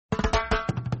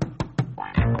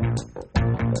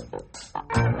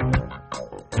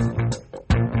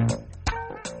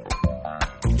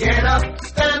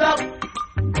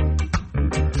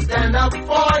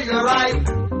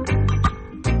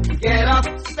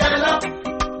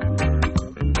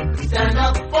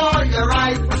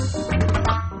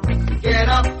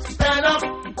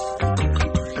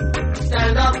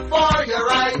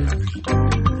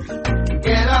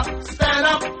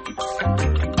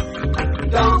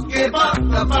give up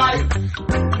the fight.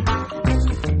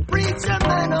 Preacher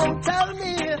man, don't tell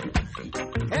me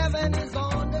heaven is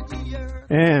on the earth.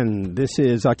 And this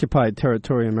is Occupied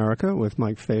Territory America with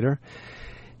Mike Fader.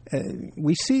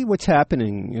 We see what's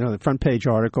happening, the front page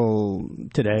article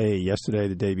today, yesterday,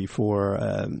 the day before,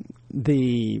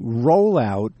 the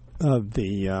rollout of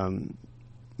the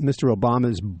Mr.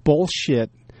 Obama's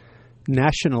bullshit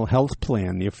National Health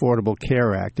Plan, the Affordable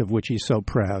Care Act, of which he's so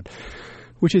proud,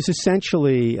 which is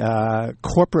essentially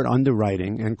corporate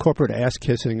underwriting and corporate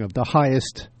ass-kissing of the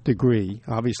highest degree.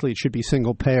 Obviously, it should be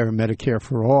single-payer Medicare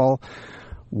for all.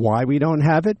 Why we don't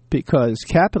have it? Because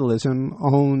capitalism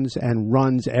owns and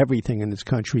runs everything in this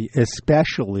country,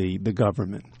 especially the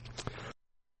government.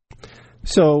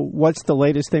 So what's the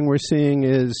latest thing we're seeing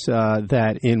is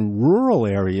that in rural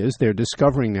areas, they're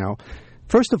discovering now,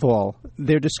 first of all,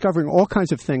 they're discovering all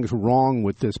kinds of things wrong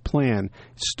with this plan.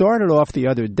 Started off the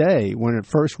other day when it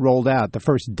first rolled out, the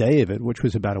first day of it, which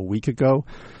was about a week ago,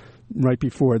 right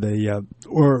before at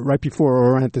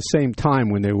the same time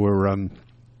when they were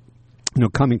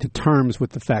coming to terms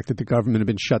with the fact that the government had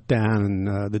been shut down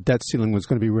and the debt ceiling was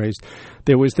going to be raised.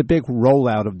 There was the big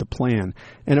rollout of the plan.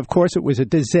 And, of course, it was a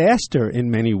disaster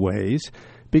in many ways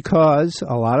because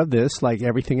a lot of this, like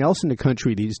everything else in the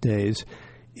country these days,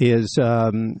 is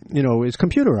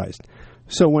computerized.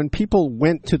 So when people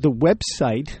went to the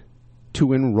website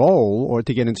to enroll or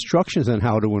to get instructions on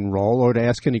how to enroll or to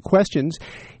ask any questions,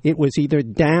 it was either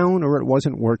down or it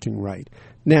wasn't working right.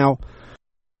 Now,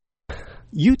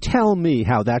 you tell me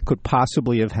how that could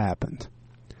possibly have happened.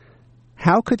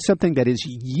 How could something that is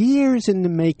years in the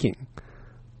making,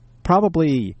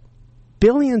 probably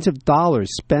billions of dollars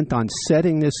spent on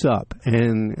setting this up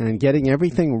and getting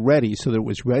everything ready so that it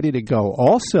was ready to go.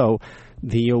 Also,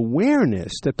 the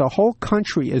awareness that the whole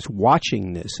country is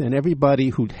watching this and everybody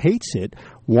who hates it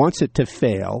wants it to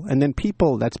fail. And then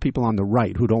that's people on the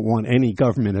right who don't want any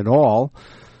government at all.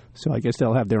 So I guess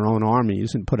they'll have their own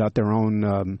armies and put out their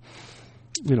own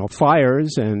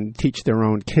fires and teach their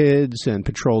own kids and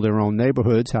patrol their own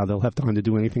neighborhoods, how they'll have time to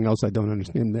do anything else I don't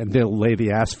understand. And they'll lay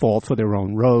the asphalt for their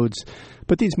own roads.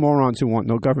 But these morons who want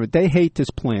no government, they hate this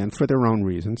plan for their own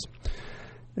reasons.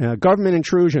 Government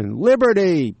intrusion,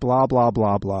 liberty, blah, blah,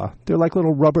 blah, blah. They're like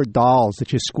little rubber dolls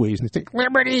that you squeeze and think,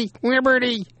 liberty,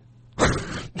 liberty.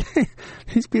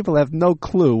 These people have no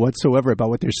clue whatsoever about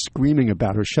what they're screaming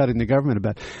about or shutting the government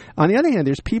about. On the other hand,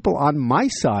 there's people on my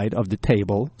side of the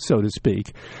table, so to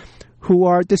speak, who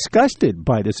are disgusted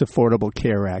by this Affordable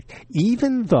Care Act,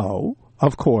 even though,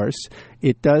 of course,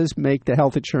 it does make the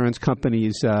health insurance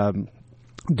companies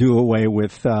do away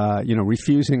with,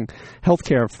 refusing health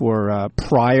care for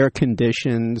prior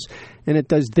conditions, and it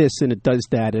does this and it does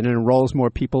that, and it enrolls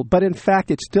more people. But in fact,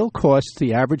 it still costs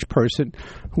the average person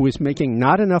who is making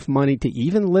not enough money to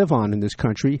even live on in this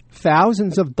country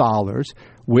thousands of dollars.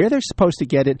 Where they're supposed to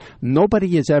get it,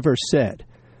 nobody has ever said.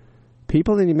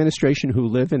 People in the administration who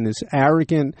live in this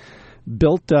arrogant,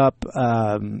 built-up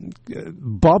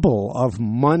bubble of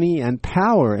money and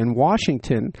power in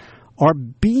Washington are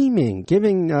beaming,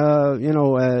 giving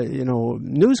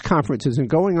news conferences and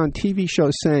going on TV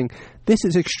shows saying, this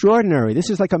is extraordinary. This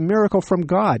is like a miracle from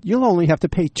God. You'll only have to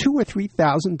pay $2,000 or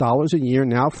 $3,000 a year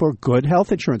now for good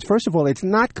health insurance. First of all, it's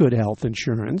not good health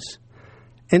insurance.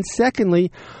 And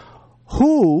secondly,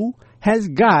 who has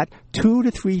got $2,000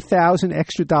 to $3,000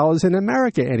 extra dollars in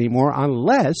America anymore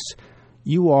unless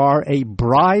you are a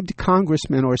bribed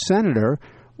congressman or senator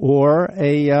or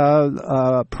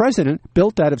a president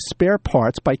built out of spare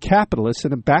parts by capitalists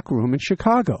in a back room in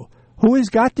Chicago? Who has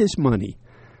got this money?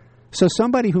 So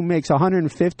somebody who makes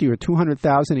 $150,000 or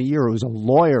 $200,000 a year, who's a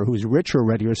lawyer, who's rich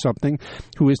already or something,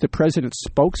 who is the president's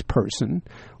spokesperson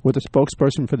or the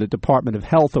spokesperson for the Department of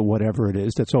Health or whatever it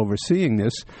is that's overseeing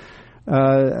this,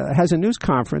 has a news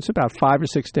conference about 5 or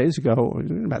 6 days ago,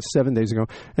 about 7 days ago,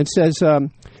 and says,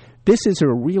 this is a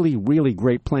really, really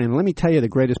great plan. Let me tell you the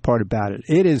greatest part about it.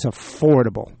 It is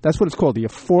affordable. That's what it's called, the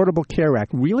Affordable Care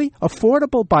Act. Really?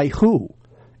 Affordable by who?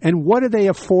 And what are they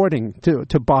affording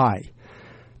to buy?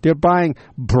 They're buying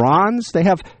bronze. They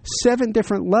have 7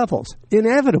 different levels.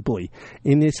 Inevitably,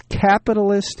 in this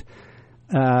capitalist,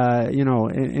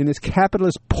 in this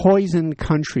capitalist poison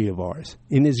country of ours,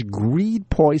 in this greed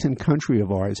poison country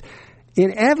of ours,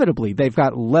 inevitably they've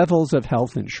got levels of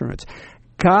health insurance.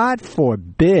 God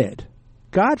forbid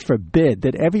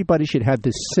that everybody should have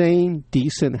the same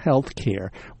decent health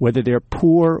care, whether they're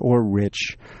poor or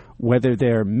rich, whether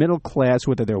they're middle class,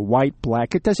 whether they're white,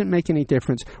 black. It doesn't make any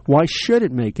difference. Why should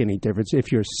it make any difference?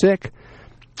 If you're sick,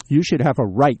 you should have a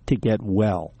right to get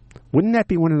well. Wouldn't that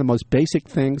be one of the most basic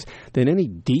things that any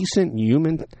decent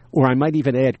human, or I might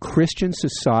even add Christian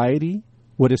society,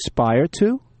 would aspire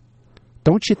to?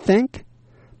 Don't you think?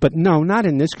 But no, not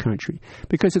in this country,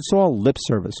 because it's all lip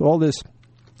service, all this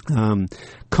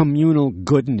communal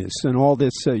goodness and all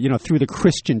this, through the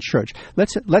Christian church.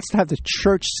 Let's have the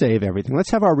church save everything.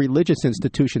 Let's have our religious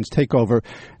institutions take over,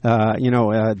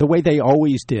 the way they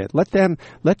always did. Let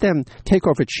them take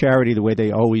over charity the way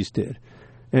they always did.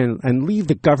 And leave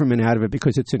the government out of it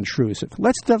because it's intrusive.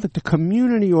 Let's let the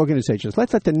community organizations,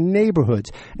 let's let the neighborhoods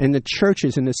and the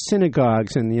churches and the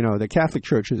synagogues and, the Catholic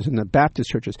churches and the Baptist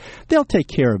churches, they'll take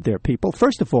care of their people.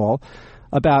 First of all,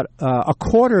 about a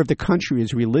quarter of the country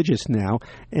is religious now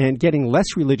and getting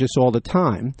less religious all the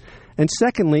time. And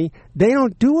secondly, they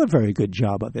don't do a very good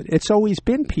job of it. It's always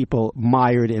been people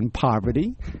mired in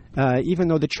poverty, even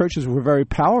though the churches were very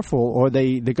powerful or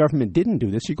the government didn't do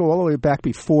this. You go all the way back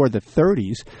before the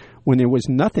 30s when there was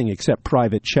nothing except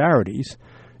private charities,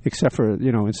 except for,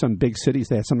 in some big cities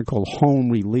they had something called home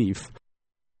relief.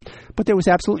 But there was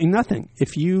absolutely nothing.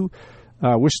 If you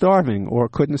were starving or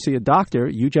couldn't see a doctor,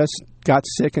 you just got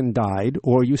sick and died,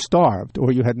 or you starved,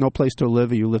 or you had no place to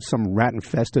live, or you lived some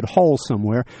rat-infested hole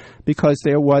somewhere because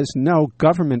there was no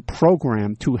government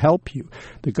program to help you.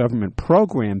 The government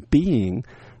program being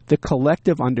the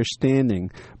collective understanding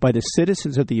by the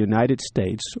citizens of the United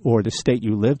States or the state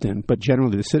you lived in, but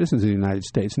generally the citizens of the United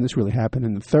States, and this really happened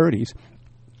in the 30s,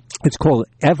 it's called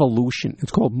evolution.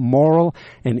 It's called moral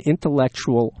and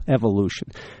intellectual evolution.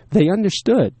 They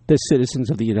understood, the citizens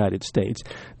of the United States,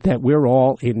 that we're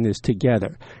all in this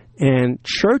together. And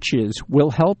churches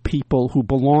will help people who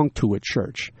belong to a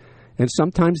church. And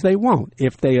sometimes they won't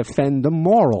if they offend the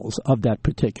morals of that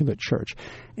particular church.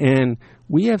 And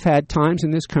we have had times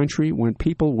in this country when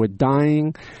people were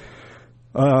dying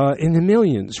in the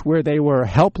millions, where they were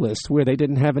helpless, where they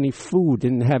didn't have any food,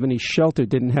 didn't have any shelter,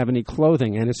 didn't have any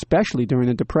clothing, and especially during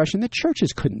the Depression, the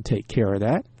churches couldn't take care of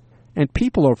that. And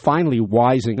people are finally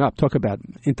wising up. Talk about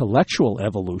intellectual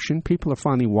evolution. People are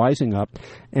finally wising up,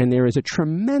 and there is a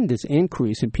tremendous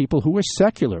increase in people who are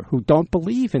secular, who don't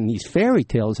believe in these fairy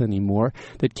tales anymore,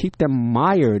 that keep them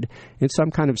mired in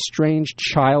some kind of strange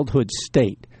childhood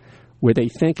state, where they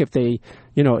think if they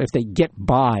get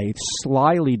by,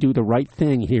 slyly do the right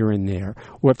thing here and there,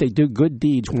 or if they do good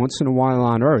deeds once in a while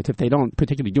on earth, if they don't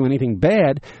particularly do anything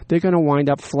bad, they're going to wind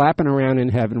up flapping around in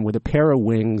heaven with a pair of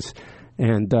wings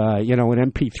and,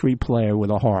 an MP3 player with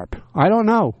a harp. I don't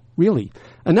know, really.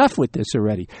 Enough with this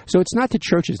already. So it's not the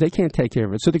churches. They can't take care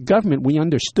of it. So the government, we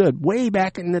understood way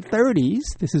back in the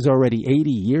 30s, this is already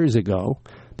 80 years ago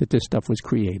that this stuff was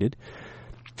created,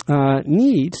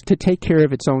 needs to take care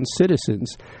of its own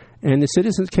citizens, and the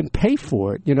citizens can pay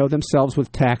for it, themselves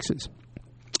with taxes.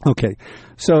 Okay,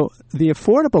 so the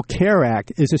Affordable Care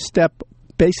Act is a step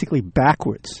basically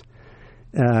backwards.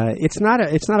 It's not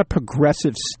a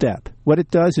progressive step. What it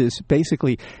does is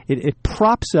basically it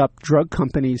props up drug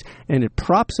companies and it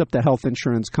props up the health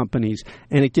insurance companies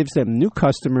and it gives them new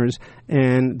customers,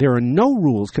 and there are no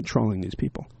rules controlling these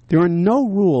people. There are no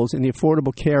rules in the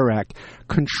Affordable Care Act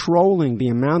controlling the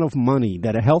amount of money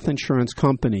that a health insurance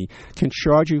company can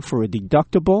charge you for a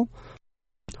deductible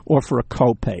or for a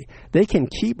copay. They can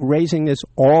keep raising this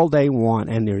all they want,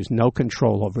 and there's no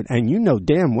control over it. And you know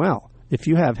damn well, if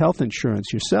you have health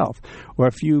insurance yourself, or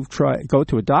if you go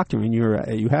to a doctor and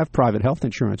you have private health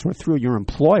insurance, or through your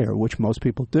employer, which most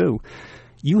people do,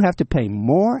 you have to pay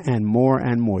more and more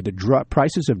and more. The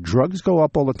prices of drugs go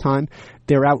up all the time.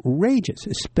 They're outrageous,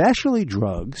 especially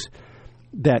drugs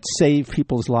that save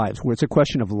people's lives, where it's a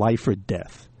question of life or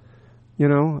death.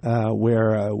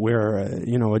 Where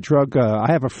a drug.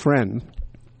 I have a friend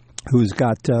who's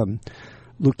got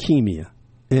leukemia,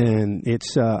 and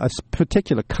it's a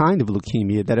particular kind of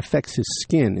leukemia that affects his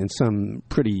skin in some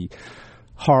pretty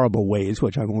horrible ways,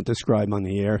 which I won't describe on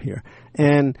the air here.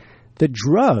 And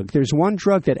there's one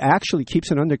drug that actually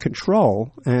keeps it under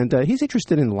control, and he's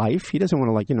interested in life. He doesn't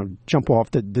want to, jump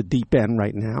off the deep end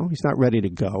right now. He's not ready to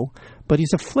go, but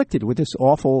he's afflicted with this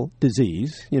awful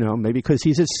disease, maybe because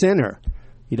he's a sinner.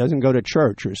 He doesn't go to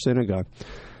church or synagogue.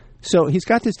 So he's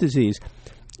got this disease.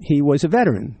 He was a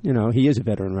veteran. He is a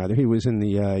veteran, rather. He was in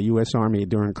the U.S. Army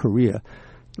during Korea,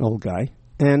 old guy.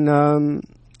 And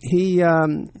he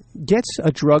gets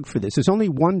a drug for this. There's only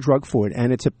one drug for it,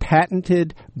 and it's a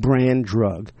patented brand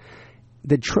drug.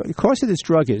 The cost of this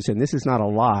drug is, and this is not a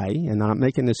lie, and I'm not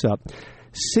making this up,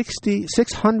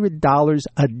 $600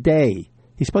 a day.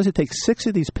 He's supposed to take 6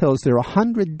 of these pills. They're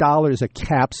 $100 a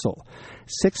capsule,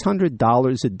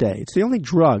 $600 a day. It's the only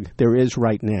drug there is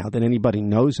right now that anybody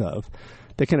knows of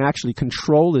that can actually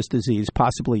control this disease,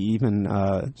 possibly even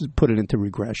put it into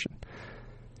regression.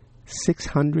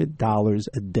 $600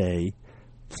 a day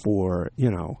for,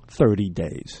 30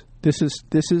 days. This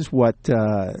is what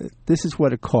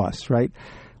it costs, right?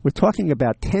 We're talking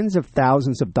about tens of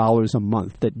thousands of dollars a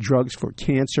month that drugs for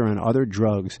cancer and other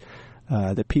drugs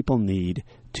that people need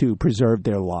to preserve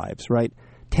their lives, right?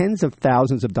 Tens of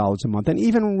thousands of dollars a month. And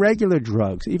even regular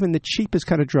drugs, even the cheapest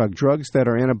kind of drugs that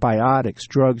are antibiotics,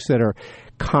 drugs that are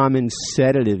common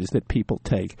sedatives that people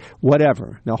take,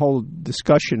 whatever. The whole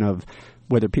discussion of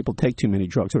whether people take too many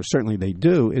drugs, or certainly they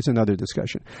do, is another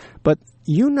discussion. But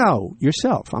you know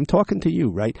yourself, I'm talking to you,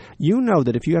 right? You know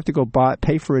that if you have to go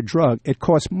pay for a drug, it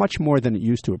costs much more than it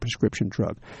used to, a prescription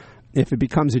drug. If it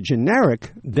becomes a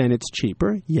generic, then it's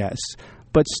cheaper, yes.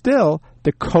 But still,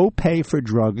 the copay for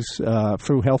drugs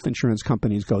through health insurance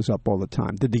companies goes up all the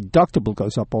time. The deductible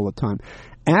goes up all the time.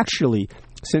 Actually,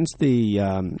 since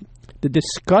the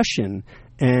discussion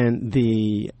and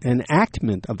the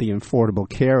enactment of the Affordable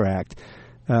Care Act,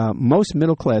 most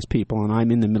middle-class people, and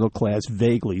I'm in the middle class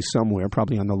vaguely somewhere,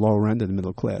 probably on the lower end of the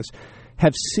middle class,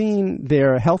 have seen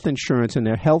their health insurance and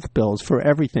their health bills for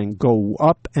everything go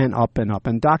up and up and up.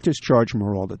 And doctors charge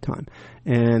more all the time.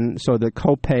 And so the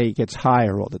copay gets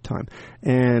higher all the time.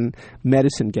 And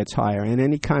medicine gets higher. And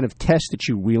any kind of test that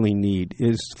you really need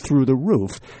is through the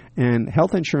roof. And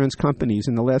health insurance companies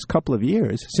in the last couple of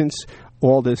years, since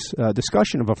all this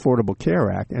discussion of Affordable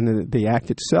Care Act, and the act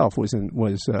itself was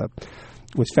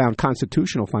found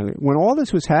constitutional finally, when all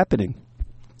this was happening,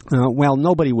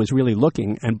 nobody was really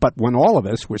looking, but when all of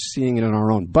us were seeing it in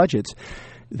our own budgets,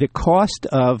 the cost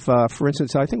of, for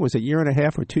instance, I think it was a year and a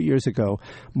half or 2 years ago,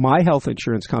 my health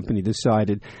insurance company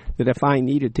decided that if I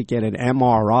needed to get an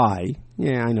MRI,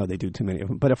 I know they do too many of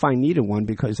them, but if I needed one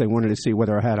because they wanted to see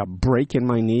whether I had a break in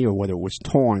my knee or whether it was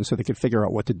torn so they could figure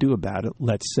out what to do about it,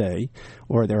 let's say,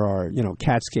 or there are,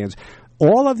 CAT scans,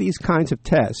 all of these kinds of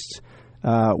tests,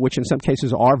 which in some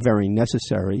cases are very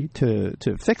necessary to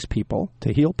fix people,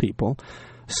 to heal people,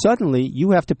 suddenly you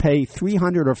have to pay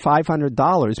 $300 or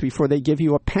 $500 before they give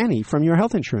you a penny from your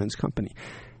health insurance company.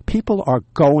 People are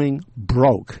going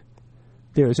broke.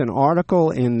 There's an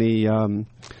article in the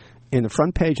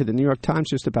front page of the New York Times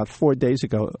just about 4 days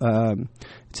ago.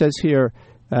 It says here,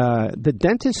 the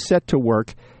dentist set to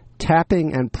work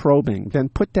tapping and probing, then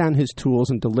put down his tools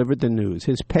and delivered the news.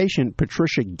 His patient,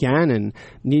 Patricia Gannon,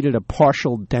 needed a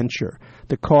partial denture.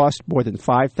 The cost more than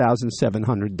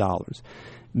 $5,700.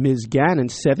 Ms. Gannon,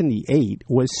 78,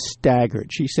 was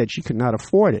staggered. She said she could not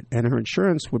afford it, and her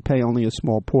insurance would pay only a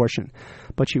small portion.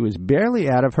 But she was barely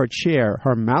out of her chair,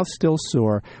 her mouth still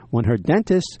sore, when her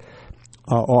dentist's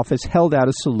office held out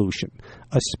a solution,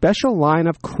 a special line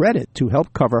of credit to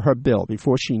help cover her bill.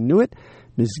 Before she knew it,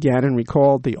 Ms. Gannon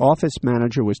recalled the office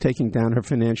manager was taking down her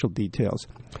financial details.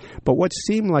 But what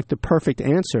seemed like the perfect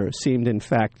answer seemed, in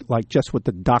fact, like just what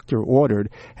the doctor ordered,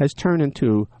 has turned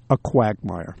into a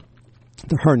quagmire.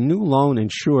 Her new loan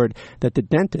ensured that the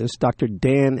dentist, Dr.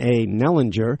 Dan A.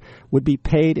 Nellinger, would be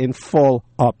paid in full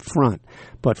up front.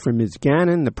 But for Ms.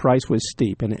 Gannon, the price was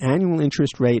steep, an annual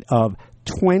interest rate of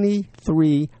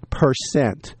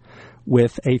 23%.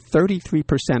 With a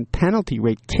 33% penalty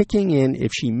rate kicking in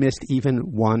if she missed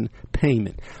even one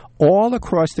payment. All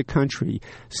across the country,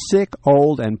 sick,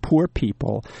 old, and poor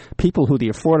people who the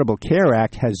Affordable Care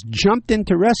Act has jumped in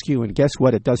to rescue, and guess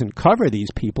what? It doesn't cover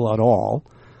these people at all,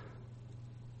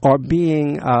 are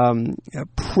being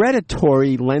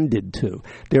predatory lended to.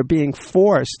 They're being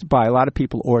forced by a lot of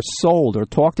people, or sold, or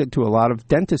talked into a lot of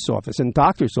dentist's office and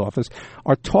doctor's office,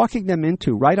 are talking them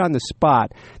into, right on the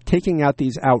spot, taking out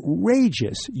these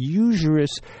outrageous,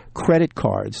 usurious credit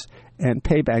cards and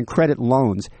payback and credit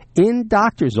loans in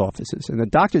doctor's offices. And the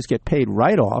doctors get paid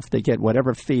right off. They get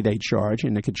whatever fee they charge,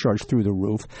 and they can charge through the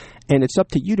roof. And it's up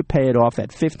to you to pay it off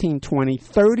at 15, 20,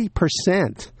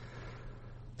 30%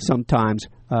 sometimes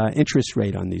interest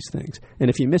rate on these things. And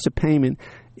if you miss a payment,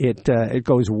 it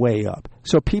goes way up.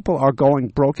 So people are going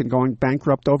broke and going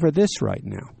bankrupt over this right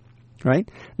now. Right?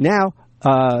 Now,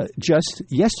 just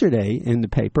yesterday in the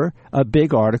paper, a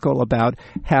big article about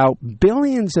how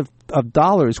billions of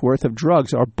dollars worth of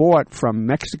drugs are bought from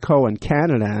Mexico and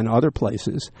Canada and other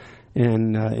places.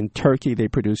 And in Turkey, they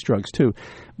produce drugs too.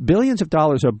 Billions of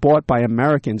dollars are bought by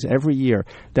Americans every year.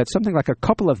 That's something like a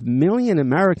couple of million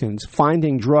Americans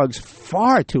finding drugs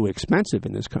far too expensive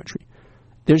in this country.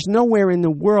 There's nowhere in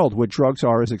the world where drugs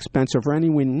are as expensive or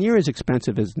anywhere near as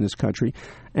expensive as in this country.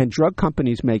 And drug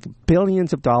companies make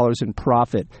billions of dollars in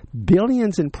profit,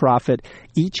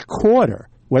 each quarter.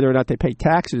 Whether or not they pay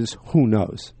taxes, who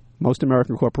knows? Most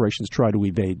American corporations try to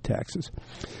evade taxes.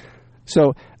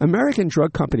 So American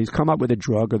drug companies come up with a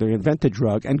drug or they invent a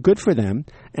drug, and good for them,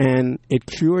 and it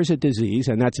cures a disease,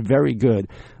 and that's very good.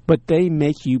 But they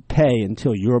make you pay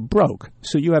until you're broke.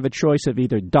 So you have a choice of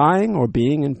either dying or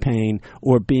being in pain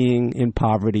or being in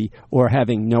poverty or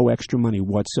having no extra money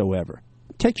whatsoever.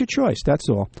 Take your choice, that's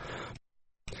all.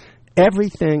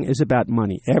 Everything is about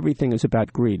money. Everything is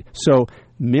about greed. So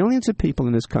millions of people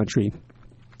in this country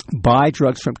buy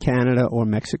drugs from Canada or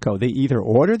Mexico. They either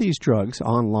order these drugs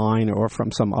online or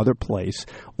from some other place,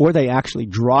 or they actually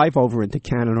drive over into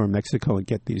Canada or Mexico and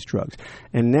get these drugs.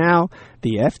 And now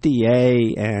the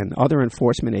FDA and other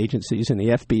enforcement agencies and the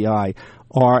FBI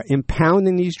are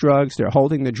impounding these drugs. They're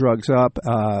holding the drugs up.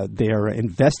 They're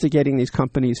investigating these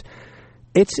companies.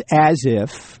 It's as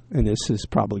if, and this is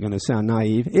probably going to sound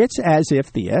naive, it's as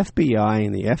if the FBI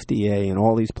and the FDA and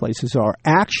all these places are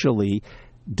actually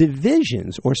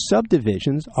divisions or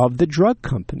subdivisions of the drug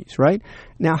companies, right?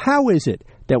 Now, how is it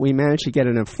that we managed to get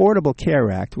an Affordable Care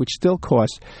Act, which still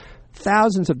costs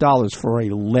thousands of dollars for a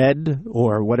lead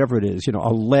or whatever it is,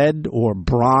 a lead or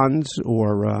bronze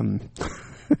or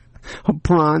a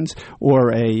bronze or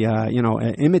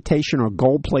an imitation or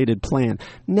gold-plated plan?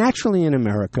 Naturally in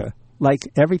America, like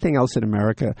everything else in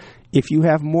America, if you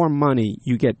have more money,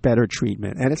 you get better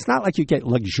treatment. And it's not like you get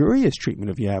luxurious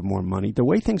treatment if you have more money. The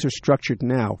way things are structured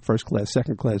now, first class,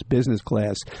 second class, business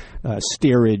class,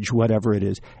 steerage, whatever it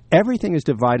is, everything is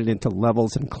divided into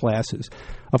levels and classes.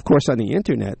 Of course, on the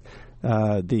Internet,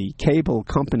 the cable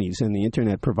companies and the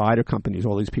Internet provider companies,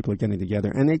 all these people are getting together,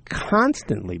 and they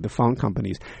constantly, the phone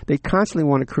companies, they constantly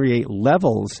want to create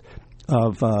levels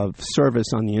of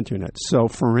service on the Internet. So,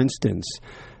 for instance,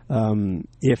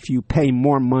 if you pay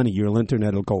more money, your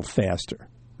internet will go faster,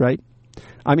 right?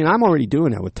 I mean, I'm already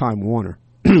doing that with Time Warner,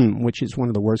 which is one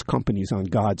of the worst companies on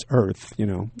God's earth,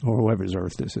 or whoever's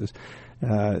earth this is.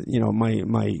 I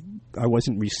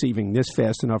wasn't receiving this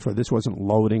fast enough, or this wasn't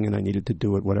loading, and I needed to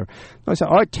do it, whatever. I said,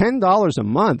 $10 a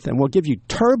month, and we'll give you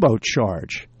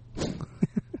turbocharge.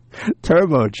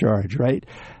 Turbocharge, right?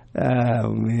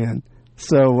 Oh, man.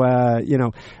 So,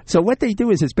 so what they do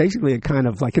is it's basically a kind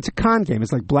of like, it's a con game.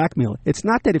 It's like blackmail. It's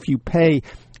not that if you pay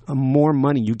more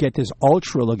money, you get this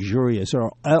ultra luxurious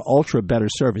or ultra better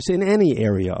service in any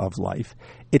area of life.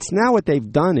 It's now what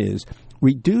they've done is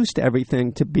reduced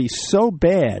everything to be so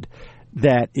bad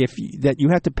that that you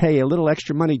have to pay a little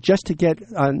extra money just to get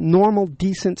a normal,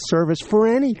 decent service for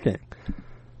anything.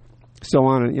 So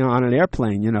on an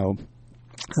airplane,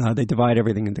 they divide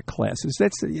everything into classes.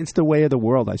 It's the way of the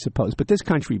world, I suppose. But this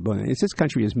country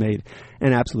has made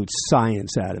an absolute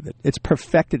science out of it. It's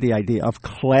perfected the idea of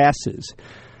classes.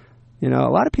 A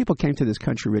lot of people came to this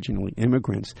country originally,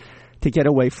 immigrants, to get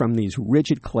away from these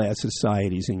rigid class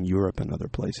societies in Europe and other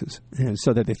places. And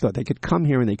so that they thought they could come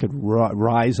here and they could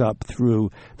rise up through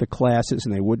the classes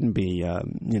and they wouldn't be,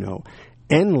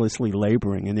 endlessly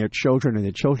laboring, and their children and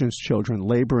their children's children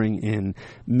laboring in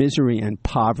misery and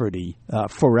poverty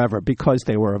forever because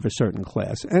they were of a certain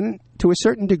class. And to a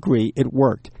certain degree, it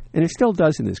worked. And it still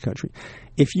does in this country.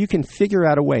 If you can figure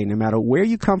out a way, no matter where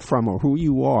you come from or who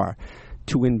you are,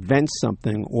 to invent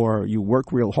something, or you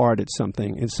work real hard at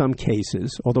something, in some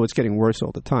cases, although it's getting worse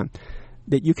all the time,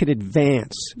 that you can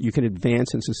advance. You can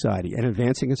advance in society. And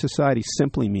advancing in society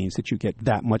simply means that you get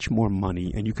that much more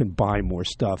money and you can buy more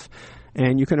stuff.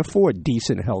 And you can afford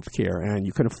decent health care, and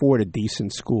you can afford a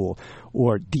decent school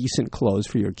or decent clothes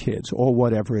for your kids or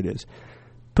whatever it is.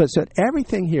 But so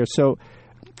everything here, so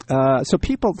the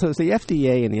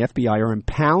FDA and the FBI are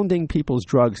impounding people's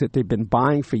drugs that they've been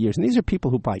buying for years. And these are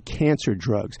people who buy cancer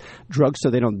drugs so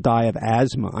they don't die of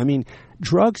asthma. I mean,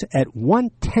 drugs at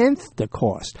 1/10 the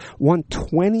cost,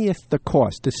 1/20th the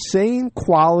cost, the same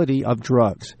quality of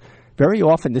drugs. Very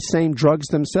often the same drugs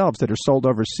themselves that are sold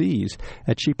overseas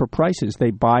at cheaper prices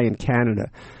they buy in Canada.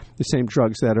 The same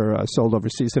drugs that are sold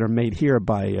overseas that are made here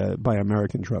by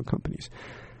American drug companies.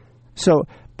 So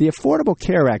the Affordable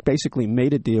Care Act basically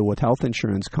made a deal with health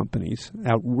insurance companies,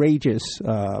 outrageous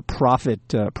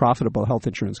profitable health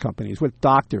insurance companies, with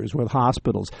doctors, with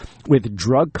hospitals, with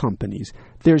drug companies.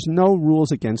 There's no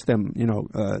rules against them,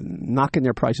 knocking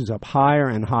their prices up higher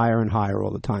and higher and higher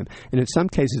all the time. And in some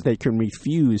cases, they can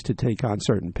refuse to take on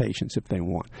certain patients if they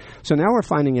want. So now we're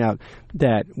finding out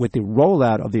that with the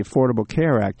rollout of the Affordable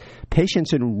Care Act,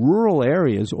 patients in rural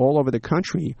areas all over the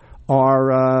country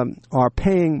are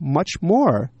paying much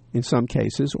more in some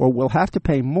cases, or will have to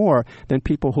pay more than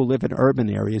people who live in urban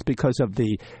areas because of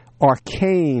the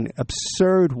arcane,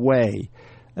 absurd way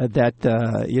that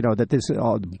this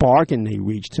bargain they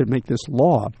reached to make this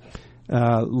law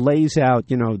lays out,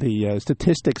 the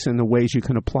statistics and the ways you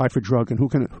can apply for drug and who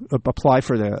can apply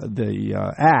for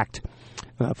the act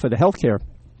for the health care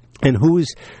And who's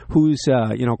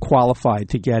qualified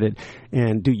to get it,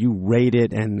 and do you rate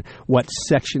it, and what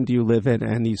section do you live in,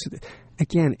 and these.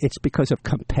 Again, it's because of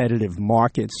competitive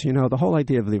markets. The whole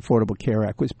idea of the Affordable Care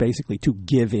Act was basically to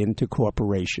give in to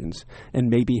corporations and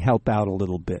maybe help out a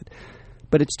little bit.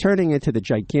 But it's turning into the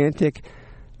gigantic,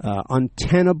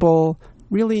 untenable,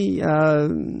 really,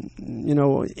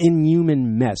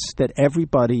 inhuman mess that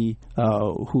everybody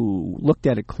who looked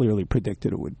at it clearly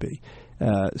predicted it would be.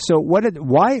 So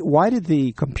why did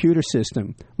the computer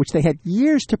system, which they had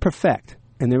years to perfect,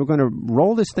 and they were going to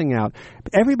roll this thing out,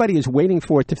 everybody is waiting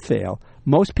for it to fail.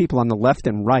 Most people on the left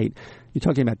and right, you're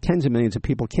talking about tens of millions of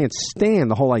people, can't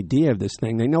stand the whole idea of this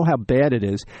thing. They know how bad it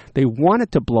is. They want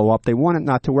it to blow up. They want it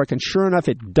not to work. And sure enough,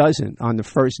 it doesn't on the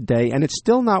first day. And it's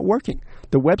still not working.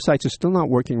 The websites are still not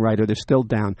working right, or they're still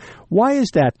down. Why is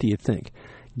that, do you think?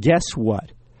 Guess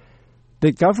what?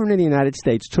 The government of the United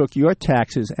States took your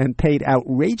taxes and paid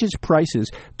outrageous prices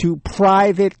to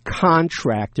private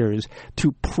contractors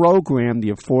to program the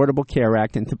Affordable Care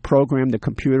Act and to program the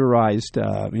computerized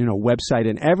website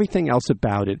and everything else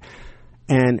about it.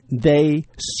 And they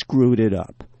screwed it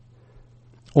up.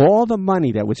 All the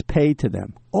money that was paid to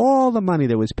them,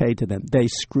 they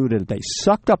screwed it. They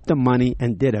sucked up the money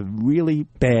and did a really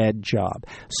bad job.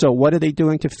 So what are they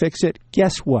doing to fix it?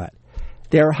 Guess what?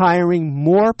 They're hiring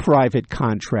more private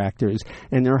contractors,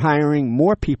 and they're hiring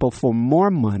more people for more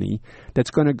money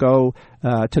that's going to go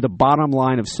to the bottom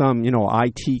line of some,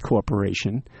 IT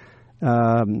corporation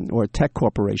or tech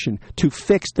corporation to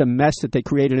fix the mess that they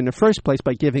created in the first place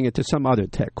by giving it to some other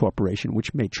tech corporation,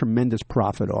 which made tremendous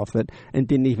profit off it and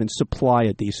didn't even supply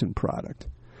a decent product.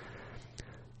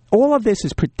 All of this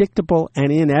is predictable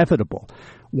and inevitable.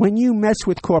 When you mess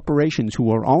with corporations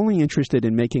who are only interested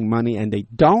in making money and they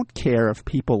don't care if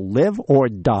people live or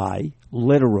die,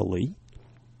 literally,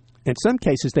 in some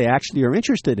cases they actually are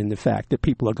interested in the fact that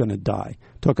people are going to die.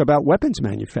 Talk about weapons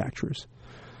manufacturers.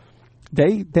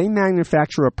 They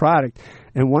manufacture a product,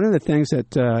 and one of the things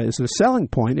that is the selling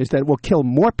point is that it will kill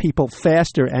more people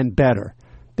faster and better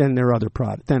than their other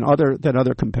product, than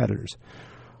other competitors.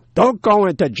 Don't go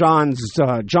into John's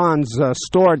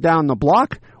store down the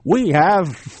block. We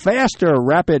have faster,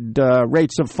 rapid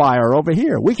rates of fire over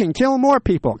here. We can kill more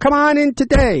people. Come on in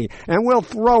today, and we'll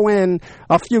throw in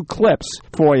a few clips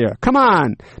for you. Come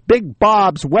on. Big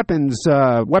Bob's weapons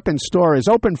store is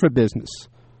open for business.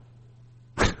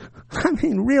 I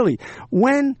mean, really,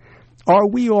 when are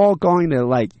we all going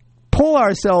to, pull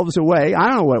ourselves away? I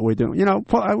don't know what we're doing.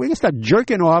 We can start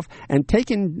jerking off and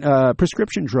taking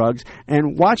prescription drugs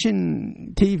and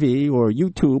watching TV or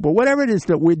YouTube or whatever it is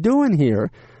that we're doing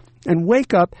here, and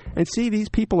wake up and see these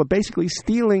people are basically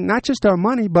stealing not just our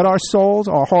money, but our souls,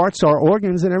 our hearts, our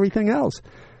organs, and everything else.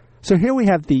 So here we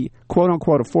have the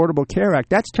quote-unquote Affordable Care Act.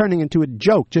 That's turning into a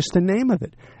joke, just the name of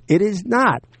it. It is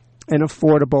not an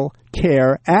Affordable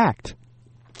Care Act.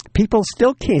 People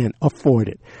still can't afford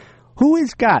it. Who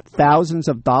has got thousands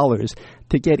of dollars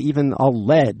to get even a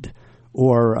lead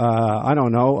or,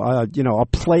 a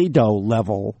Play-Doh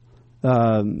level,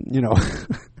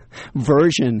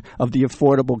 version of the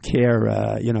Affordable Care,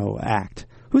 Act?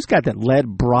 Who's got that lead,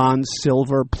 bronze,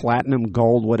 silver, platinum,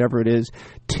 gold, whatever it is,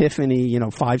 Tiffany,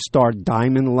 5-star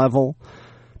diamond level?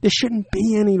 There shouldn't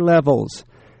be any levels.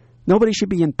 Nobody should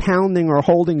be impounding or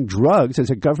holding drugs as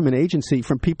a government agency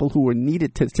from people who are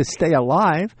needed to stay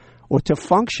alive or to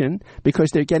function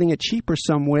because they're getting it cheaper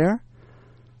somewhere.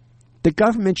 The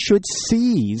government should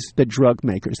seize the drug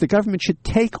makers. The government should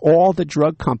take all the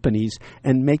drug companies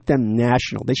and make them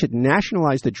national. They should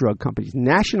nationalize the drug companies,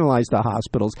 nationalize the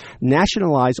hospitals,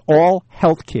 nationalize all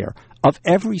health care of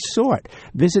every sort.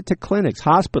 Visit to clinics,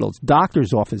 hospitals,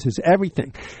 doctors' offices,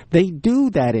 everything. They do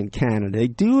that in Canada. They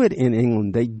do it in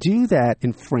England. They do that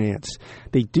in France.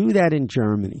 They do that in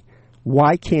Germany.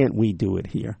 Why can't we do it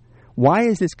here? Why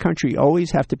does this country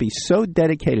always have to be so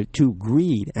dedicated to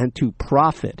greed and to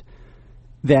profit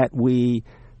that we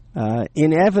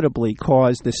inevitably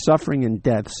cause the suffering and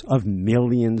deaths of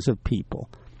millions of people?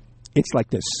 It's like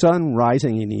the sun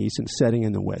rising in the east and setting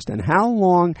in the west. And how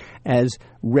long, as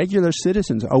regular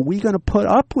citizens, are we going to put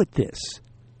up with this?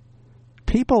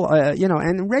 People,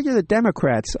 and regular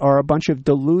Democrats are a bunch of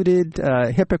deluded,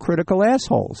 hypocritical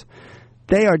assholes.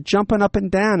 They are jumping up and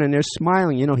down and they're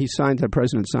smiling. The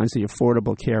president signs the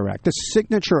Affordable Care Act, the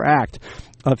signature act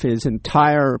of his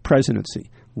entire presidency.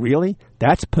 Really?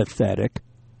 That's pathetic.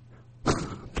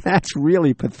 That's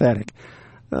really pathetic.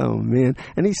 Oh, man.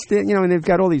 And he's still, and they've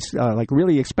got all these,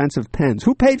 really expensive pens.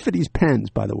 Who paid for these pens,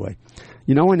 by the way?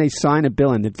 When they sign a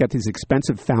bill and they've got these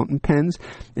expensive fountain pens,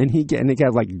 and they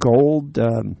got, gold,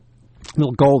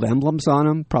 little gold emblems on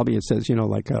them. Probably it says,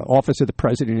 like Office of the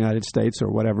President of the United States or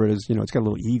whatever it is. It's got a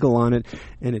little eagle on it,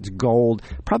 and it's gold.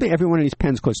 Probably every one of these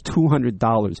pens costs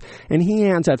 $200. And he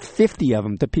hands out 50 of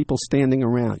them to people standing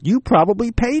around. You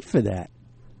probably paid for that.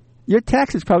 Your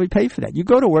taxes probably paid for that. You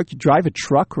go to work, you drive a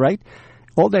truck, right?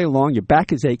 All day long, your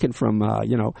back is aching from,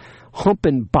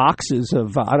 humping boxes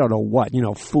of, I don't know what,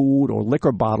 food or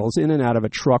liquor bottles in and out of a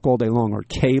truck all day long, or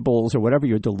cables or whatever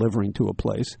you're delivering to a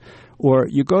place. Or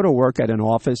you go to work at an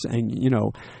office and,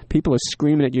 people are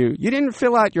screaming at you, you didn't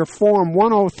fill out your Form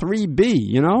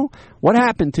 103B, What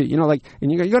happened to,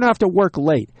 and you're going to have to work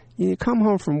late. You come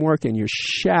home from work and you're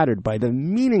shattered by the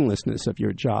meaninglessness of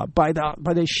your job, by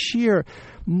the sheer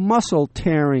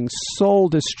muscle-tearing,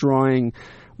 soul-destroying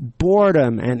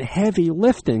boredom and heavy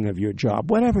lifting of your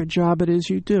job, whatever job it is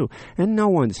you do. And no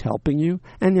one's helping you,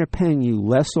 and they're paying you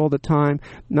less all the time.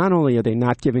 Not only are they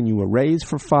not giving you a raise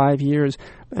for 5 years,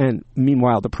 and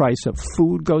meanwhile the price of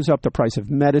food goes up, the price of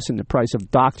medicine, the price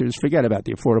of doctors, forget about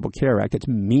the Affordable Care Act, it's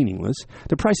meaningless.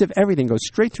 The price of everything goes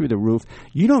straight through the roof.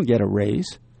 You don't get a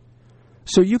raise.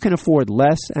 So you can afford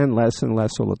less and less and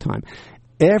less all the time.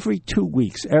 Every 2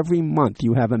 weeks, every month,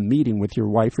 you have a meeting with your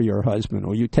wife or your husband,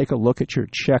 or you take a look at your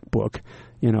checkbook.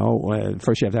 First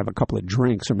you have to have a couple of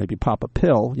drinks or maybe pop a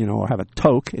pill, or have a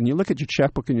toke. And you look at your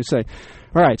checkbook and you say,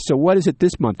 all right, so what is it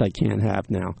this month I can't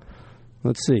have now?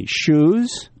 Let's see,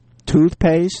 shoes,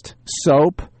 toothpaste,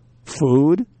 soap,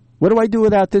 food. What do I do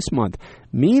without this month?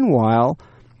 Meanwhile,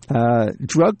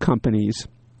 drug companies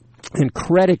and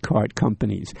credit card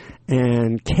companies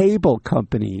and cable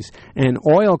companies and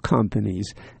oil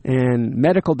companies and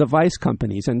medical device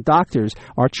companies and doctors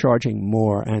are charging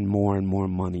more and more and more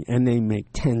money, and they make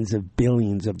tens of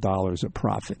billions of dollars of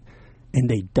profit, and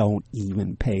they don't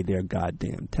even pay their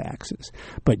goddamn taxes.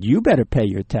 But you better pay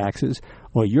your taxes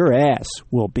or your ass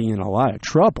will be in a lot of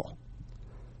trouble.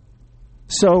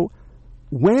 So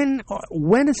when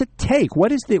does it take?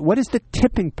 What is the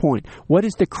tipping point? What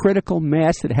is the critical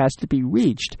mass that has to be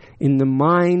reached in the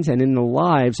minds and in the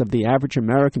lives of the average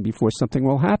American before something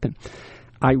will happen?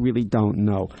 I really don't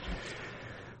know.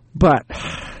 But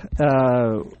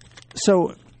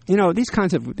so these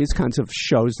kinds of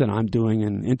shows that I'm doing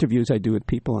and interviews I do with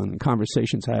people and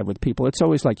conversations I have with people, it's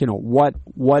always like,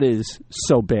 what is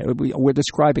so bad? We're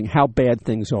describing how bad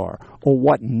things are, or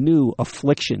what new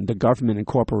affliction the government and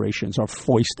corporations are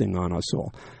foisting on us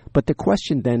all. But the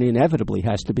question then inevitably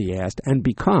has to be asked, and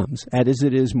becomes, as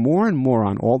it is more and more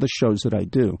on all the shows that I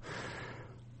do,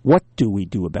 what do we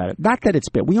do about it? Not that it's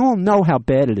bad. We all know how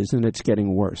bad it is and it's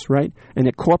getting worse, right? And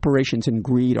that corporations and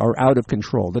greed are out of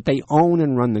control, that they own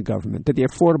and run the government, that the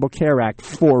Affordable Care Act,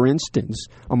 for instance,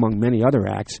 among many other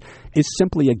acts, is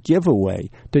simply a giveaway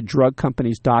to drug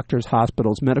companies, doctors,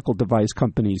 hospitals, medical device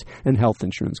companies, and health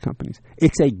insurance companies.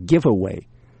 It's a giveaway.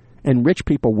 And rich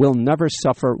people will never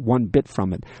suffer one bit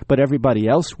from it, but everybody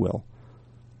else will.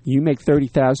 You make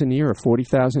 $30,000 a year or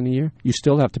 $40,000 a year, you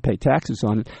still have to pay taxes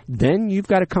on it. Then you've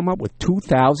got to come up with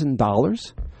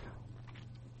 $2,000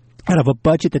 out of a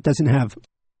budget that doesn't have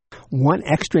one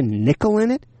extra nickel in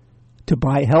it to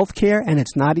buy health care, and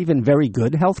it's not even very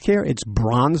good health care. It's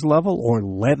bronze level or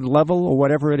lead level or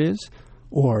whatever it is,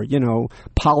 or,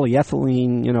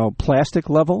 polyethylene, plastic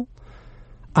level.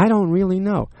 I don't really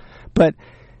know. But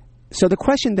so the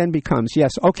question then becomes,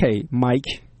 yes, okay,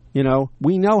 Mike,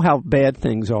 we know how bad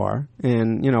things are,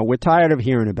 and, we're tired of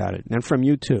hearing about it, and from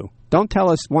you too. Don't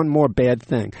tell us one more bad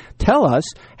thing. Tell us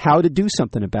how to do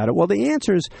something about it. Well, the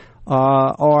answers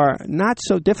are not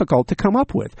so difficult to come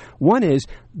up with. One is,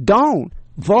 don't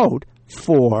vote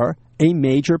for a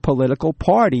major political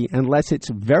party unless it's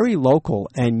very local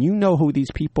and you know who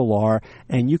these people are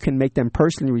and you can make them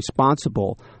personally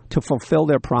responsible to fulfill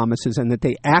their promises, and that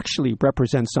they actually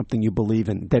represent something you believe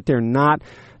in, that they're not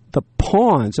the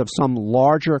pawns of some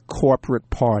larger corporate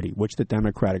party, which the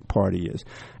Democratic Party is.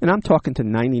 And I'm talking to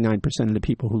 99% of the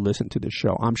people who listen to this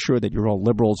show. I'm sure that you're all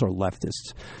liberals or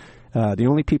leftists. The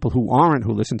only people who aren't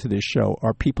who listen to this show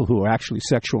are people who are actually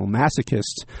sexual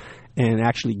masochists and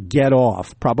actually get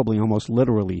off, probably almost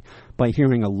literally, by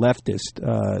hearing a leftist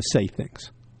say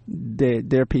things.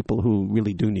 They're people who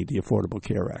really do need the Affordable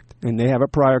Care Act. And they have a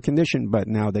prior condition, but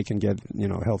now they can get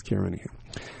health care anyhow.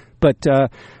 But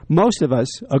most of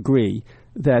us agree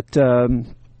that,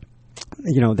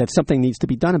 that something needs to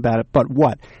be done about it. But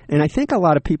what? And I think a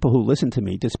lot of people who listen to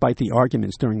me, despite the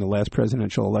arguments during the last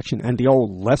presidential election and the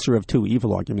old lesser of two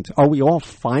evil arguments, are we all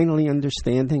finally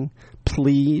understanding,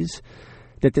 please,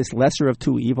 that this lesser of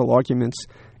two evil arguments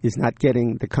is not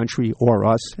getting the country or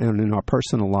us and in our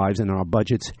personal lives and our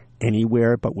budgets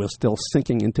anywhere, but we're still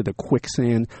sinking into the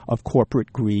quicksand of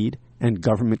corporate greed and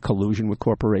government collusion with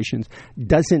corporations?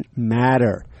 Doesn't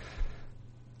matter.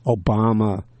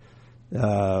 Obama,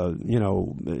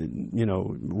 Romney,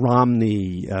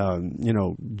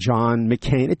 John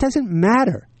McCain. It doesn't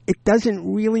matter. It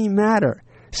doesn't really matter.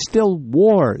 Still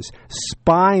wars,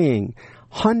 spying,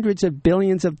 hundreds of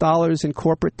billions of dollars in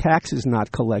corporate taxes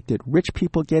not collected, rich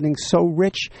people getting so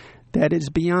rich that is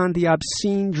beyond the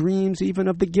obscene dreams even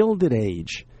of the Gilded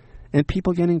Age, and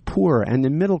people getting poorer, and the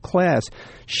middle class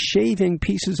shaving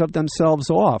pieces of themselves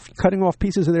off, cutting off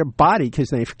pieces of their body because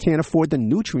they can't afford the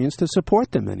nutrients to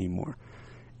support them anymore.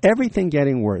 Everything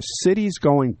getting worse. Cities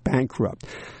going bankrupt.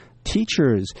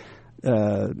 Teachers,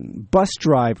 bus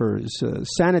drivers,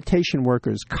 sanitation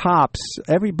workers, cops,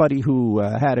 everybody who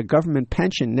had a government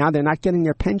pension, now they're not getting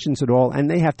their pensions at all, and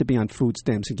they have to be on food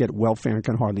stamps and get welfare and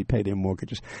can hardly pay their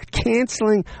mortgages.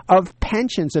 Canceling of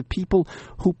pensions of people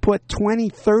who put 20,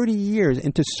 30 years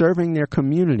into serving their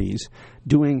communities,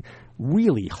 doing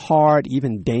really hard,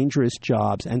 even dangerous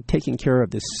jobs, and taking care of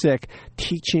the sick,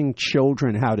 teaching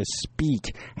children how to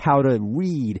speak, how to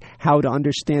read, how to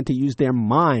understand to use their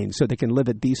minds so they can live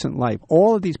a decent life.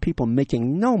 All of these people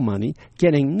making no money,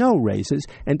 getting no raises,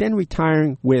 and then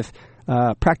retiring with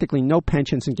practically no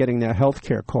pensions and getting their health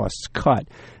care costs cut,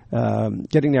 cut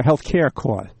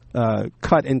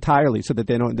entirely so that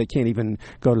they can't even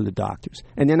go to the doctors.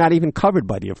 And they're not even covered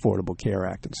by the Affordable Care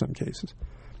Act in some cases.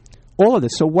 All of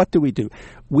this. So what do?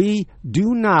 We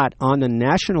do not, on the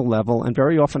national level and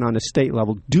very often on the state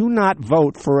level, do not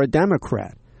vote for a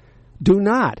Democrat. Do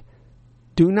not,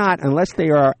 unless they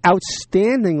are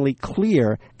outstandingly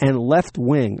clear and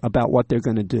left-wing about what they're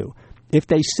going to do. If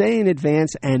they say in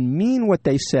advance and mean what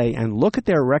they say and look at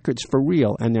their records for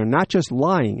real, and they're not just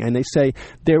lying, and they say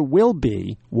there will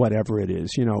be, whatever it is,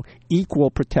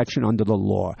 equal protection under the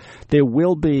law. There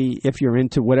will be, if you're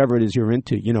into whatever it is you're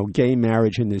into, gay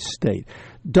marriage in this state.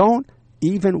 Don't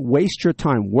even waste your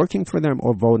time working for them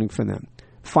or voting for them.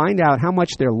 Find out how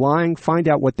much they're lying, find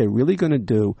out what they're really going to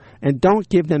do, and don't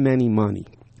give them any money.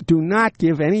 Do not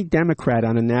give any Democrat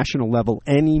on a national level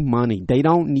any money. They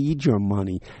don't need your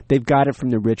money. They've got it from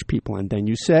the rich people. And then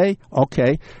you say,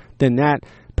 okay, then that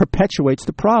perpetuates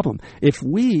the problem. If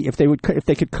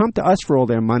they could come to us for all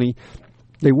their money,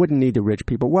 they wouldn't need the rich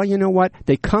people. Well, you know what?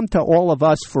 They come to all of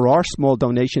us for our small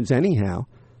donations anyhow.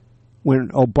 When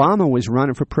Obama was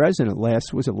running for president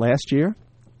last year?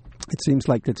 It seems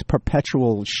like it's a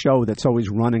perpetual show that's always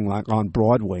running like on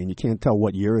Broadway, and you can't tell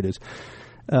what year it is.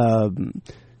 So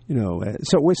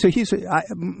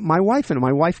my wife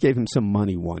gave him some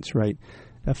money once, right,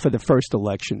 for the first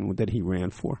election that he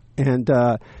ran for. And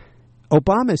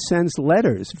Obama sends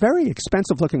letters, very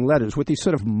expensive-looking letters, with these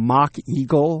sort of mock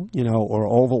eagle, or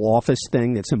Oval Office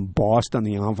thing that's embossed on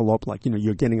the envelope, like,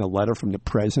 you're getting a letter from the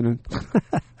president.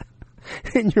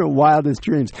 In your wildest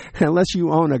dreams, unless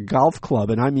you own a golf club,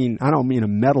 and I don't mean a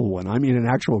metal one, I mean an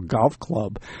actual golf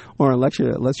club, or unless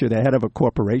you're the head of a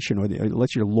corporation, or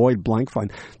unless you're Lloyd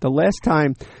Blankfein. The last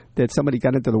time that somebody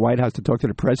got into the White House to talk to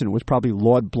the president was probably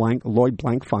Lloyd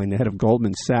Blankfein, the head of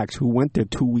Goldman Sachs, who went there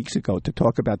 2 weeks ago to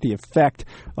talk about the effect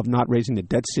of not raising the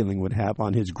debt ceiling would have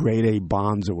on his grade A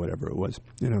bonds or whatever it was.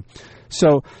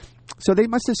 So they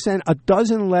must have sent a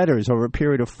dozen letters over a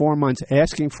period of 4 months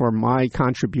asking for my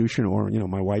contribution, or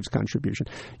my wife's contribution.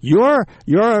 Your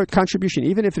contribution,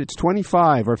 even if it's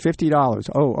 $25 or $50,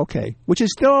 oh, okay, which is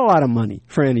still a lot of money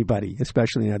for anybody,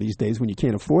 especially now these days when you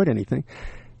can't afford anything.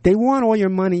 They want all your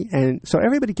money, and so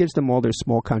everybody gives them all their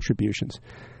small contributions.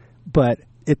 But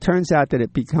it turns out that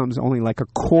it becomes only like a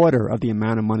quarter of the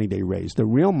amount of money they raise. The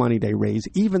real money they raise,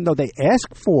 even though they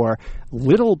ask for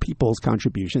little people's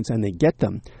contributions and they get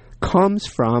them, comes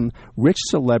from rich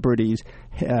celebrities,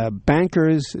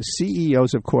 bankers,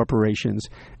 CEOs of corporations,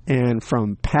 and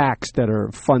from PACs that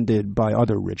are funded by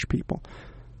other rich people.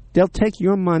 They'll take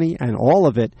your money and all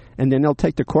of it, and then they'll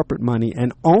take the corporate money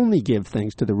and only give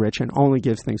things to the rich and only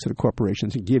give things to the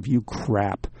corporations and give you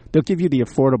crap. They'll give you the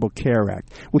Affordable Care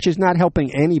Act, which is not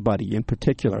helping anybody in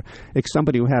particular. It's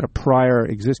somebody who had a prior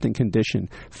existing condition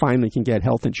finally can get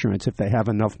health insurance if they have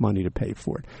enough money to pay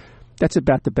for it. That's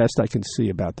about the best I can see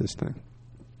about this thing.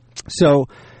 So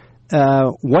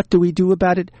what do we do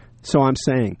about it? So I'm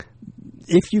saying,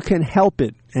 if you can help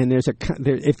it, and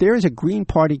if there is a Green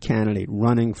Party candidate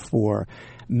running for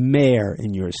mayor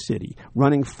in your city,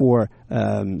 running for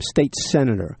state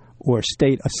senator or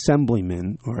state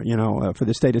assemblyman, or for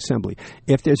the state assembly,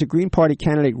 if there's a Green Party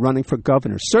candidate running for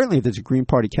governor, certainly if there's a Green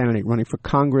Party candidate running for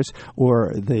Congress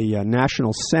or the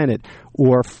National Senate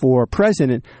or for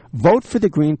president, vote for the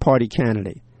Green Party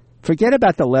candidate. Forget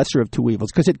about the lesser of two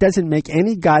evils, because it doesn't make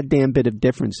any goddamn bit of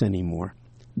difference anymore.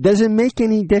 Does it make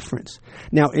any difference?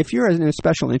 Now, if you're in a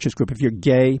special interest group, if you're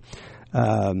gay,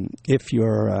 if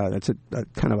you're, that's a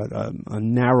kind of a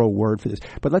narrow word for this,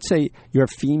 but let's say you're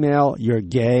female, you're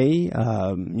gay,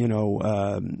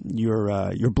 you're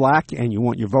black, and you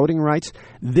want your voting rights,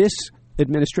 this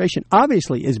administration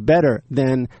obviously is better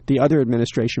than the other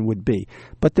administration would be.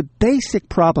 But the basic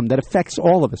problem that affects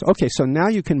all of us, okay, so now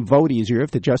you can vote easier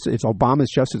if if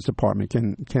Obama's Justice Department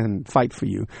can fight for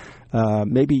you.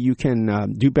 Maybe you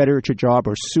can do better at your job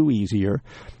or sue easier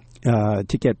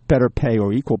to get better pay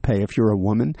or equal pay if you're a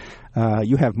woman.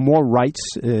 You have more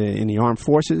rights in the armed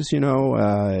forces,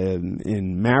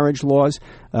 in marriage laws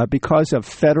because of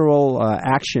federal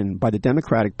action by the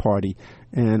Democratic Party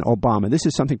and Obama. This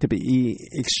is something to be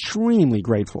extremely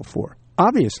grateful for,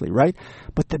 obviously, right?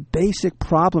 But the basic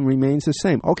problem remains the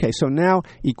same. Okay, so now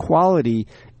equality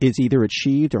is either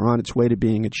achieved or on its way to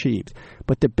being achieved.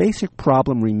 But the basic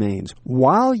problem remains.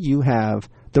 While you have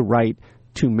the right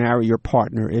to marry your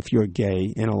partner if you're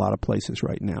gay in a lot of places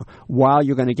right now, while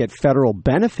you're going to get federal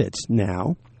benefits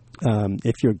now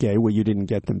if you're gay where you didn't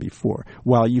get them before,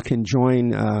 while you can join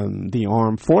the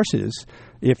armed forces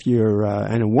if you're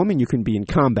and a woman, you can be in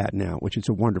combat now, which is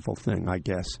a wonderful thing, I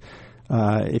guess.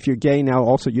 If you're gay now,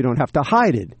 also you don't have to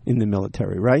hide it in the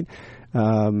military, right?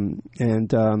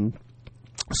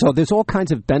 So there's all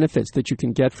kinds of benefits that you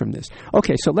can get from this.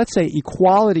 Okay, so let's say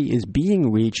equality is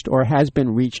being reached or has been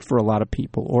reached for a lot of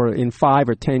people, or in 5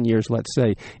 or 10 years, let's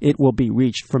say, it will be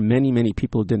reached for many, many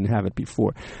people who didn't have it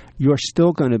before. You're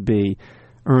still going to be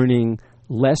earning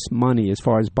less money as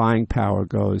far as buying power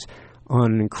goes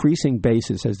on an increasing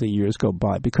basis as the years go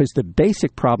by, because the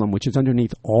basic problem, which is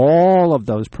underneath all of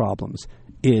those problems,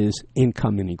 is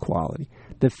income inequality.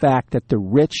 The fact that the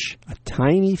rich, a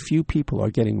tiny few people, are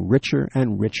getting richer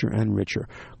and richer and richer.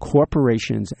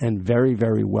 Corporations and very,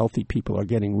 very wealthy people are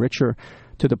getting richer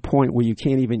to the point where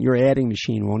your adding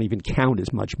machine won't even count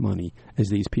as much money as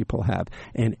these people have.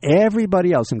 And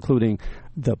everybody else, including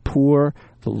the poor,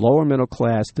 the lower middle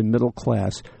class, the middle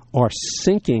class, are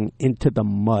sinking into the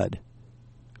mud,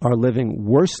 are living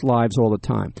worse lives all the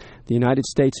time. The United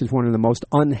States is one of the most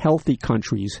unhealthy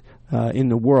countries in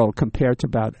the world compared to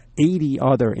about 80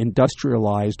 other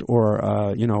industrialized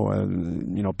or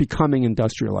becoming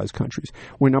industrialized countries.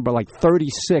 We're number like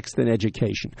 36th in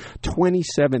education,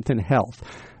 27th in health,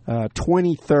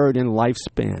 23rd in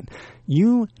lifespan.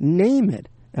 You name it.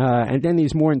 And then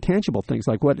these more intangible things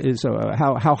like what is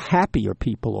how happy are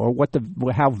people, or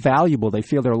how valuable they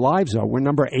feel their lives are. We're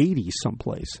number 80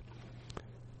 someplace.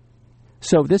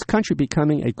 So this country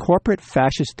becoming a corporate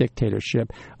fascist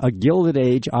dictatorship, a Gilded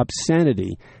Age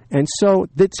obscenity. And so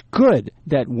it's good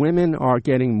that women are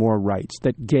getting more rights,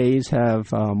 that gays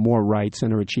have more rights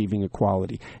and are achieving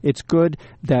equality. It's good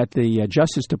that the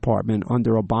Justice Department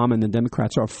under Obama and the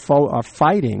Democrats are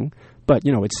fighting, but,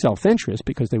 it's self-interest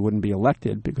because they wouldn't be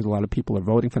elected because a lot of people are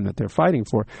voting for them that they're fighting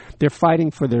for. They're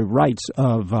fighting for the rights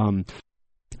of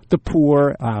the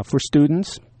poor, for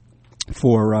students,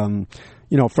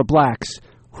 for blacks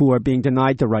who are being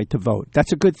denied the right to vote.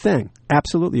 That's a good thing,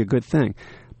 absolutely a good thing.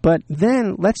 But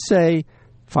then let's say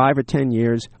 5 or 10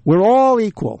 years, we're all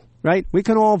equal, right? We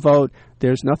can all vote.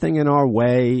 There's nothing in our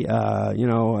way.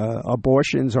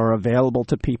 Abortions are available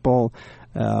to people.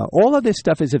 All of this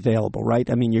stuff is available, right?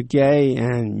 I mean, you're gay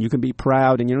and you can be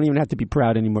proud, and you don't even have to be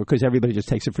proud anymore because everybody just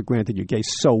takes it for granted you're gay.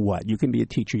 So what? You can be a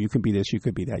teacher. You can be this. You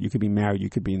could be that. You could be married. You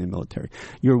could be in the military.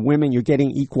 You're women. You're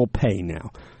getting equal pay now.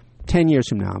 10 years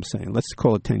from now, I'm saying. Let's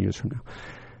call it 10 years from now.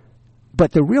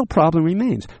 But the real problem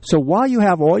remains. So while you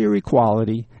have all your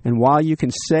equality, and while you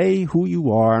can say who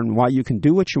you are, and while you can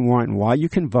do what you want, and while you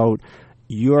can vote,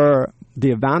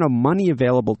 the amount of money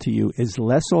available to you is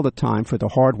less all the time for the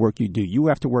hard work you do. You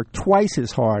have to work twice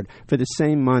as hard for the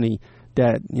same money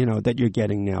that you're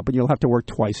getting now, but you'll have to work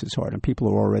twice as hard, and people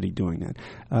are already doing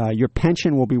that. Your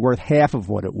pension will be worth half of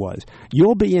what it was.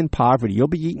 You'll be in poverty. You'll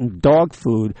be eating dog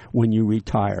food when you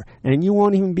retire, and you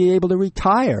won't even be able to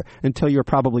retire until you're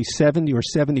probably 70 or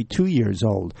 72 years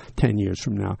old 10 years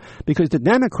from now, because the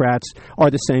Democrats are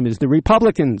the same as the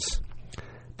Republicans.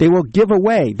 They will give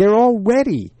away.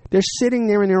 They're sitting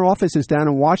there in their offices down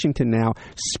in Washington now,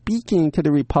 speaking to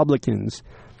the Republicans,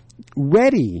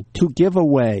 ready to give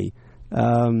away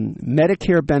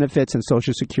Medicare benefits and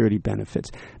Social Security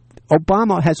benefits.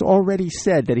 Obama has already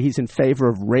said that he's in favor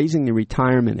of raising the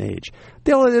retirement age.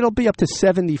 It'll be up to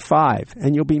 75,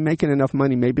 and you'll be making enough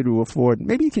money maybe to afford,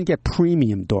 maybe you can get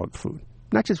premium dog food,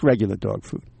 not just regular dog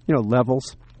food,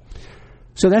 levels.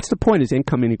 So that's the point, is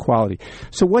income inequality.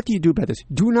 So what do you do about this?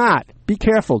 Be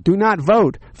careful, do not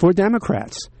vote for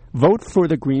Democrats. Vote for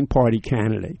the Green Party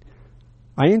candidate.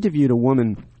 I interviewed a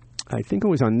woman I think it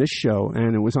was on this show,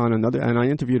 and it was on another, and I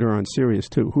interviewed her on Sirius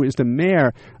too, who is the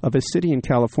mayor of a city in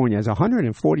California, has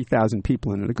 140,000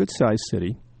 people in it, a good-sized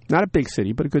city. Not a big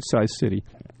city, but a good-sized city.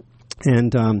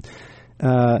 And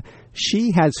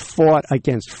she has fought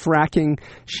against fracking.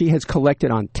 She has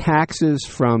collected on taxes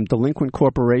from delinquent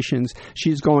corporations.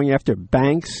 She's going after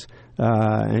banks,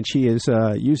 and she is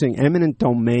using eminent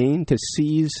domain to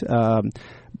seize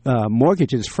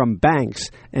mortgages from banks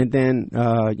and then,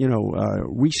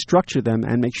 restructure them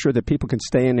and make sure that people can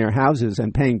stay in their houses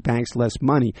and paying banks less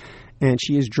money. And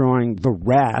she is drawing the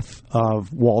wrath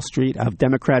of Wall Street, of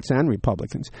Democrats and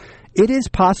Republicans. It is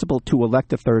possible to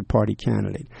elect a third-party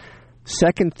candidate.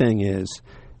 Second thing is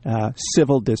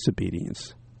civil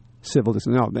disobedience. And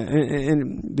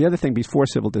the other thing before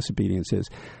civil disobedience is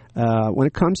when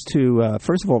it comes to,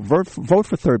 first of all, vote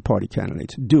for third-party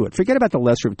candidates. Do it. Forget about the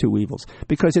lesser of two evils,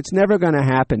 because it's never going to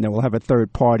happen that we'll have a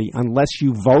third party unless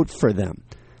you vote for them.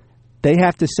 They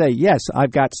have to say, yes, I've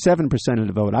got 7% of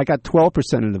the vote. I got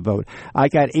 12% of the vote. I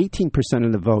got 18%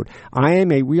 of the vote. I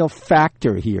am a real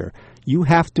factor here. You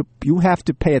have to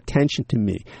pay attention to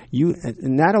me.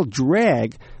 And that'll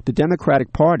drag the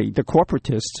Democratic Party, the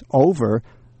corporatists, over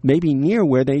maybe near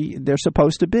where they're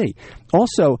supposed to be.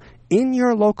 Also, in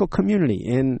your local community,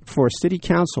 for city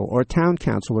council or town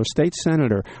council or state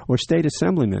senator or state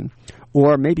assemblyman,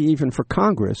 or maybe even for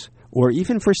Congress, or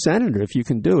even for senator, if you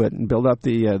can do it and build up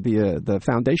the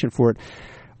foundation for it,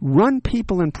 run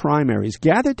people in primaries.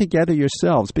 Gather together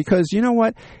yourselves, because you know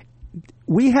what?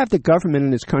 We have the government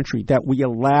in this country that we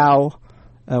allow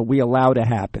to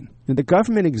happen. And the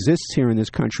government exists here in this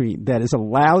country that is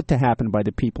allowed to happen by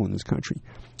the people in this country.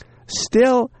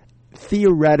 Still,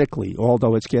 theoretically,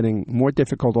 although it's getting more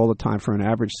difficult all the time for an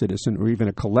average citizen or even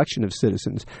a collection of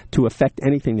citizens to affect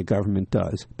anything the government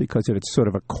does, because of its sort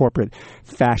of a corporate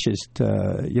fascist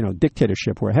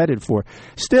dictatorship we're headed for,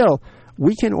 still,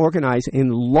 we can organize in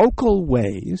local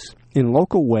ways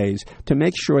to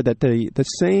make sure that the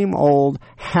same old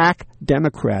hack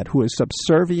Democrat who is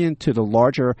subservient to the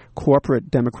larger corporate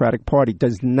Democratic Party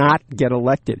does not get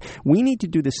elected. We need to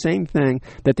do the same thing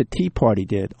that the Tea Party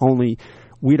did, only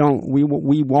we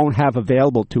won't have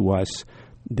available to us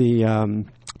the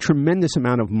tremendous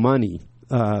amount of money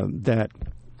that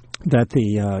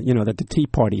the Tea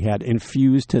Party had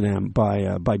infused to them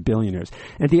by billionaires.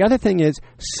 And the other thing is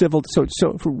civil. So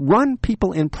run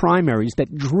people in primaries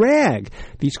that drag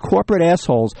these corporate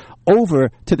assholes over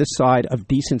to the side of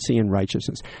decency and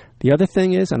righteousness. The other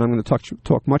thing is, and I'm going to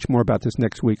talk much more about this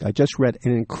next week, I just read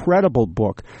an incredible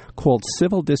book called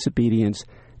Civil Disobedience,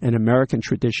 An American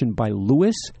Tradition by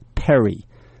Lewis Perry.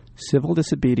 Civil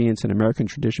Disobedience, An American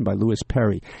Tradition by Lewis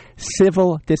Perry.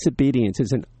 Civil disobedience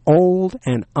is an old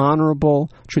and honorable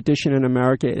tradition in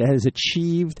America. It has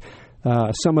achieved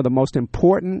some of the most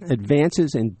important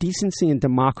advances in decency and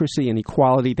democracy and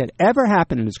equality that ever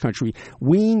happened in this country.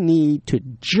 We need to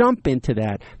jump into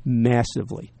that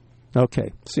massively.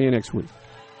 Okay, see you next week.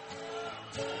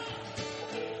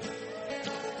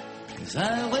 'Cause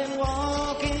I went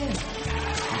walking,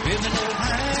 driven on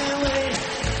highway,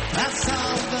 I saw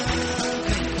a bird,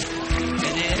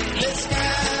 an endless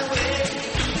skyway,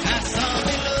 I saw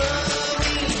below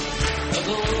me, a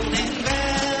golden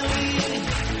valley.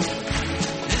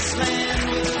 This land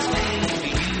was made for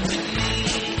you and me.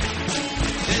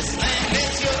 This land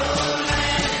is your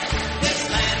land, this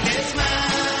land is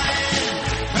mine.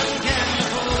 From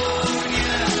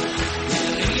California to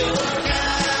New York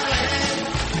Island,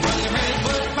 from the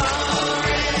redwood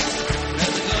forest to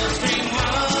the Gulf Stream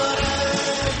waters.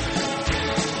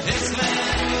 This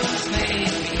land was made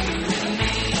for you and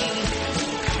me.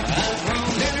 I've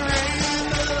roamed and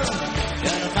rambled,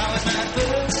 gonna follow my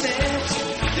footsteps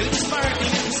through the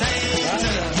sparkling sands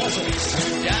of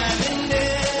diving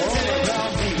deserts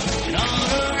and all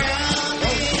around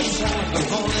me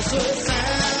before the sun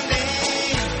sounding.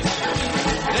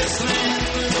 This land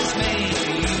was made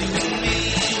for you and me.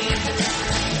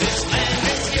 This land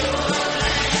is your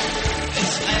land.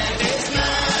 This land is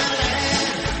my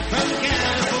land. From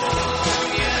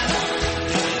California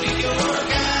to New York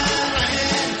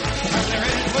Island, from the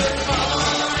redwood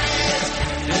forest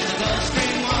to the Gulf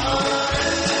Stream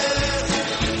waters.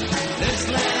 This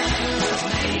land was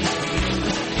made for you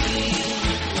and me.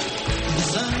 The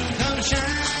sun comes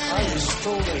shining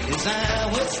as I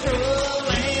was strolling.